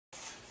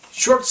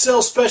Short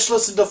sale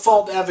specialist and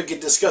default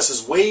advocate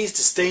discusses ways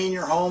to stay in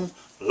your home,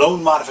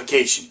 loan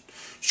modification.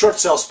 Short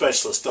sale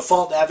specialist,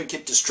 default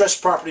advocate,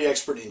 distressed property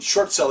expert, and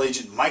short sale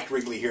agent Mike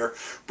Rigley here,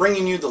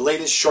 bringing you the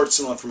latest short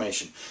sale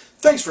information.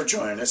 Thanks for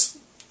joining us.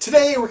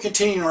 Today we're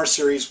continuing our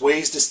series,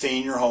 Ways to Stay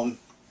in Your Home,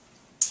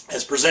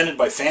 as presented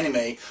by Fannie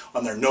Mae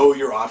on their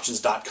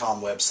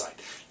knowyouroptions.com website.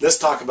 Let's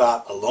talk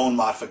about a loan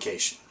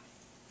modification.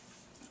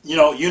 You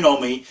know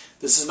me,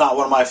 this is not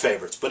one of my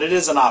favorites, but it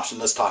is an option.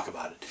 Let's talk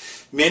about it.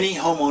 Many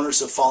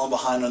homeowners have fallen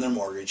behind on their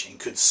mortgage and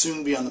could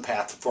soon be on the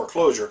path to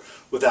foreclosure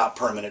without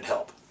permanent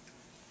help.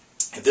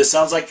 If this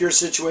sounds like your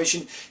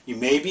situation, you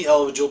may be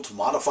eligible to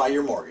modify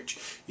your mortgage.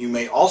 You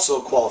may also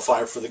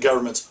qualify for the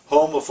government's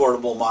Home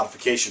Affordable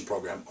Modification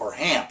Program, or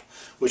HAMP,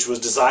 which was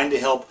designed to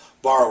help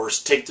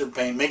borrowers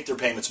make their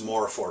payments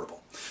more affordable.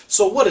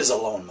 So what is a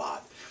loan mod?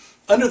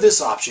 Under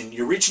this option,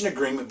 you reach an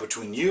agreement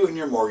between you and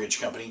your mortgage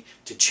company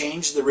to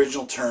change the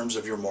original terms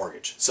of your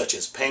mortgage, such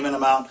as payment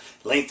amount,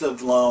 length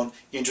of loan,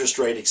 interest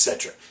rate,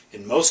 etc.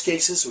 In most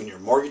cases, when your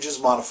mortgage is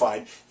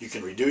modified, you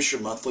can reduce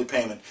your monthly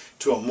payment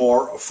to a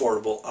more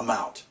affordable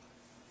amount.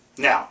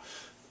 Now,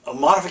 a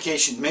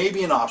modification may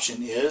be an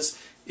option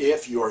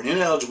if you are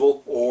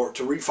ineligible or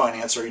to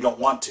refinance or you don't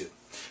want to,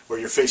 or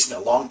you're facing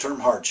a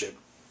long-term hardship,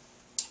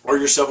 or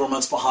you're several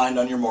months behind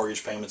on your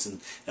mortgage payments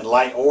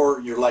or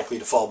you're likely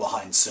to fall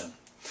behind soon.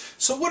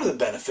 So what are the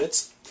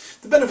benefits?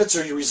 The benefits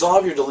are you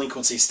resolve your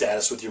delinquency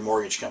status with your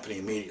mortgage company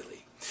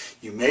immediately.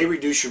 You may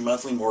reduce your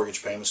monthly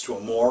mortgage payments to a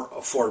more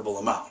affordable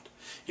amount.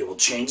 It will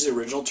change the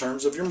original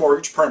terms of your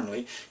mortgage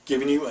permanently,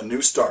 giving you a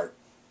new start.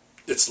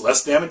 It's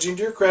less damaging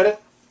to your credit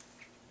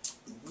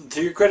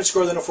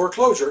score than a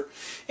foreclosure,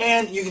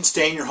 and you can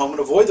stay in your home and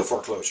avoid the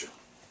foreclosure.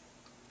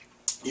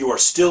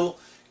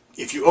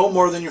 If you owe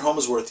more than your home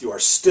is worth, you are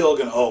still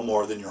going to owe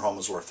more than your home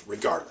is worth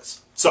regardless.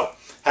 So,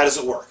 how does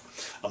it work?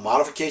 A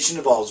modification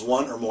involves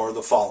one or more of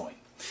the following: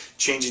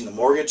 changing the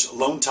mortgage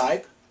loan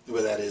type,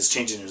 that is,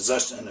 changing an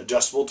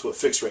adjustable to a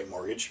fixed rate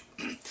mortgage,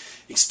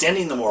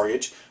 extending the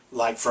mortgage,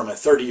 like from a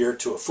 30-year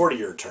to a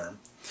 40-year term,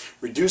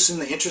 reducing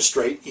the interest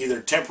rate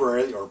either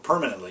temporarily or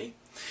permanently,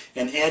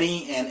 and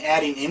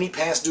adding any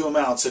past due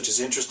amounts such as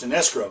interest and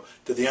escrow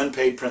to the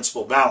unpaid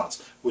principal balance,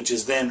 which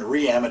is then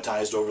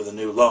re-amortized over the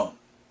new loan.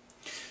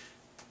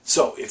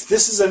 So, if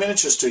this is of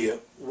interest to you,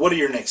 what are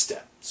your next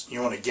steps?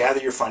 You want to gather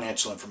your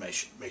financial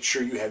information. Make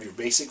sure you have your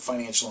basic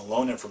financial and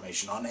loan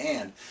information on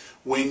hand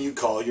when you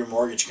call your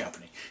mortgage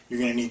company. You're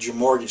going to need your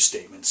mortgage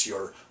statements,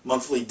 your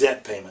monthly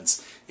debt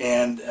payments,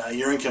 and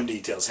your income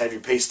details. Have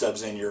your pay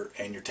stubs and your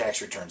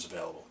tax returns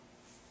available.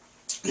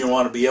 You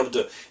want to be able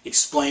to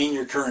explain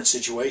your current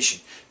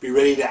situation. Be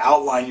ready to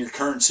outline your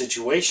current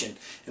situation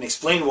and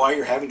explain why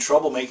you're having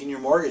trouble making your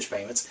mortgage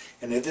payments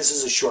and if this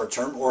is a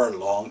short-term or a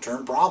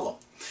long-term problem.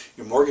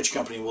 Your mortgage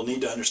company will need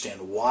to understand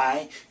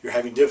why you're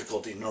having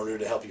difficulty in order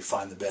to help you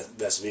find the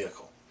best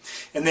vehicle.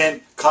 And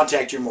then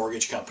contact your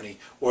mortgage company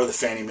or the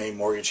Fannie Mae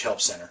Mortgage Help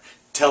Center.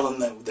 Tell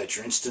them that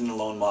you're interested in a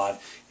loan mod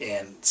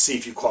and see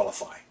if you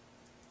qualify.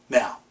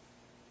 Now,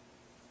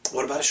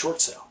 what about a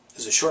short sale?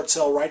 Is a short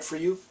sale right for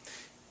you?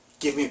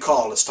 Give me a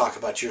call. Let's talk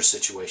about your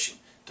situation.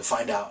 To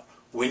find out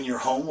when your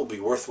home will be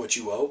worth what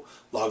you owe,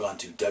 log on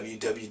to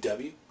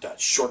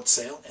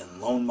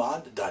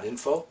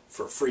www.shortsaleandloanmod.info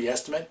for a free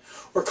estimate,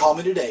 or call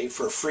me today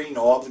for a free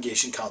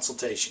no-obligation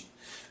consultation.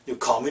 You'll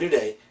call me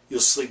today,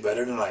 you'll sleep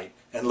better tonight,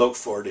 and look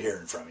forward to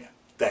hearing from you.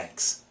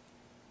 Thanks.